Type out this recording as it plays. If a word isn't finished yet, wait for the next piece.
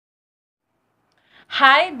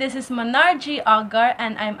Hi, this is Monarji Agar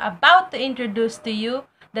and I'm about to introduce to you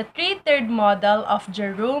the three-tiered model of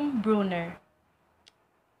Jerome Bruner.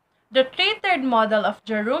 The three-tiered model of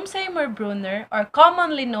Jerome Seymour Bruner, or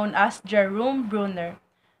commonly known as Jerome Bruner.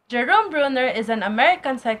 Jerome Bruner is an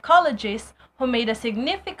American psychologist who made a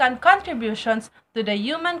significant contributions to the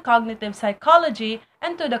human cognitive psychology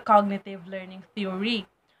and to the cognitive learning theory.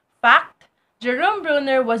 Fact: Jerome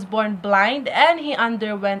Bruner was born blind and he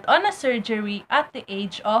underwent on a surgery at the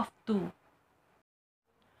age of 2.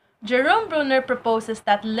 Jerome Bruner proposes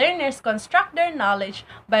that learners construct their knowledge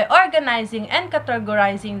by organizing and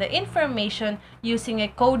categorizing the information using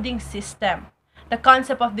a coding system. The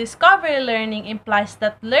concept of discovery learning implies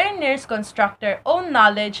that learners construct their own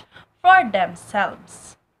knowledge for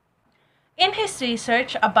themselves. In his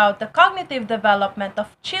research about the cognitive development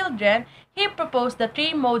of children, he proposed the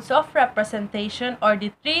three modes of representation or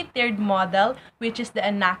the three-tiered model, which is the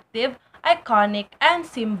enactive, iconic, and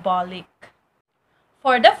symbolic.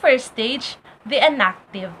 For the first stage, the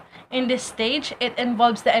enactive. In this stage, it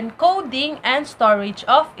involves the encoding and storage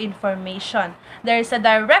of information. There is a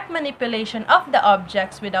direct manipulation of the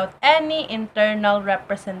objects without any internal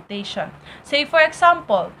representation. Say for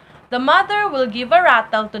example, the mother will give a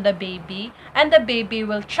rattle to the baby, and the baby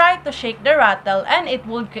will try to shake the rattle and it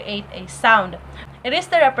will create a sound. It is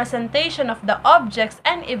the representation of the objects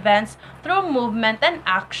and events through movement and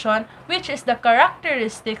action, which is the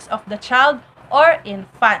characteristics of the child or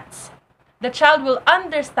infants. The child will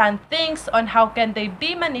understand things on how can they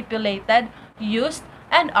be manipulated, used,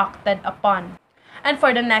 and acted upon. And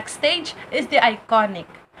for the next stage is the iconic.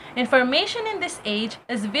 Information in this age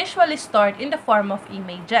is visually stored in the form of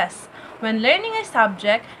images. When learning a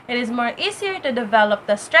subject, it is more easier to develop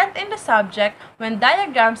the strength in the subject when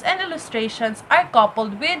diagrams and illustrations are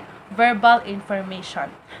coupled with verbal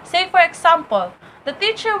information. Say for example, the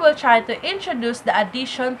teacher will try to introduce the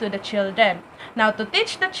addition to the children. Now to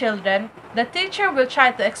teach the children, the teacher will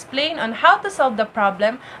try to explain on how to solve the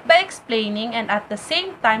problem by explaining and at the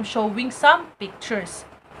same time showing some pictures.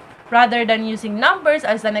 Rather than using numbers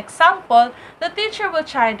as an example, the teacher will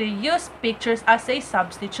try to use pictures as a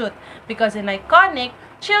substitute because in iconic,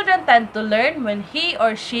 children tend to learn when he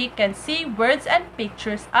or she can see words and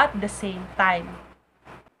pictures at the same time.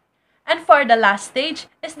 And for the last stage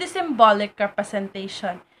is the symbolic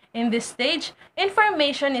representation. In this stage,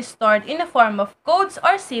 information is stored in the form of codes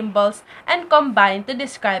or symbols and combined to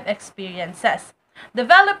describe experiences.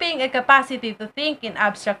 Developing a capacity to think in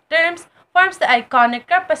abstract terms forms the iconic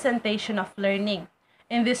representation of learning.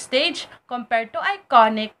 In this stage, compared to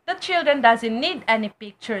iconic, the children doesn't need any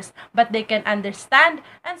pictures, but they can understand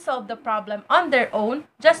and solve the problem on their own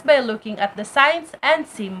just by looking at the signs and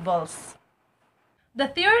symbols. The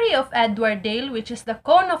theory of Edward Dale, which is the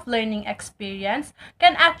cone of learning experience,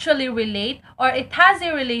 can actually relate or it has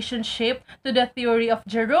a relationship to the theory of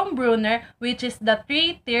Jerome Bruner, which is the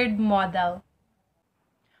three-tiered model.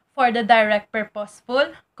 For the direct,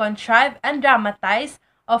 purposeful, contrived, and dramatized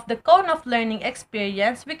of the cone of learning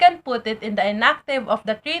experience, we can put it in the enactive of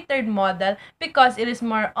the three-tiered model because it is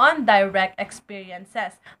more on direct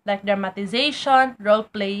experiences like dramatization,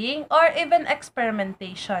 role-playing, or even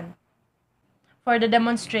experimentation. For the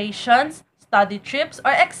demonstrations, study trips,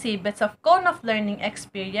 or exhibits of cone of learning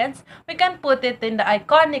experience, we can put it in the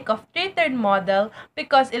iconic of three-tiered model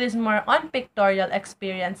because it is more on pictorial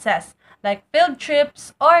experiences like field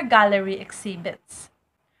trips or gallery exhibits.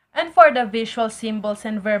 And for the visual symbols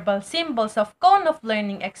and verbal symbols of cone of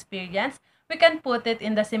learning experience, we can put it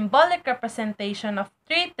in the symbolic representation of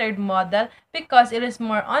three-tiered model because it is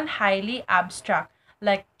more on highly abstract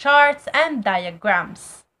like charts and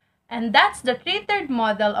diagrams. And that's the three-tiered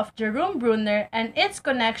model of Jerome Bruner and its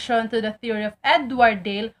connection to the theory of Edward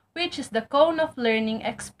Dale, which is the cone of learning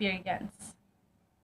experience.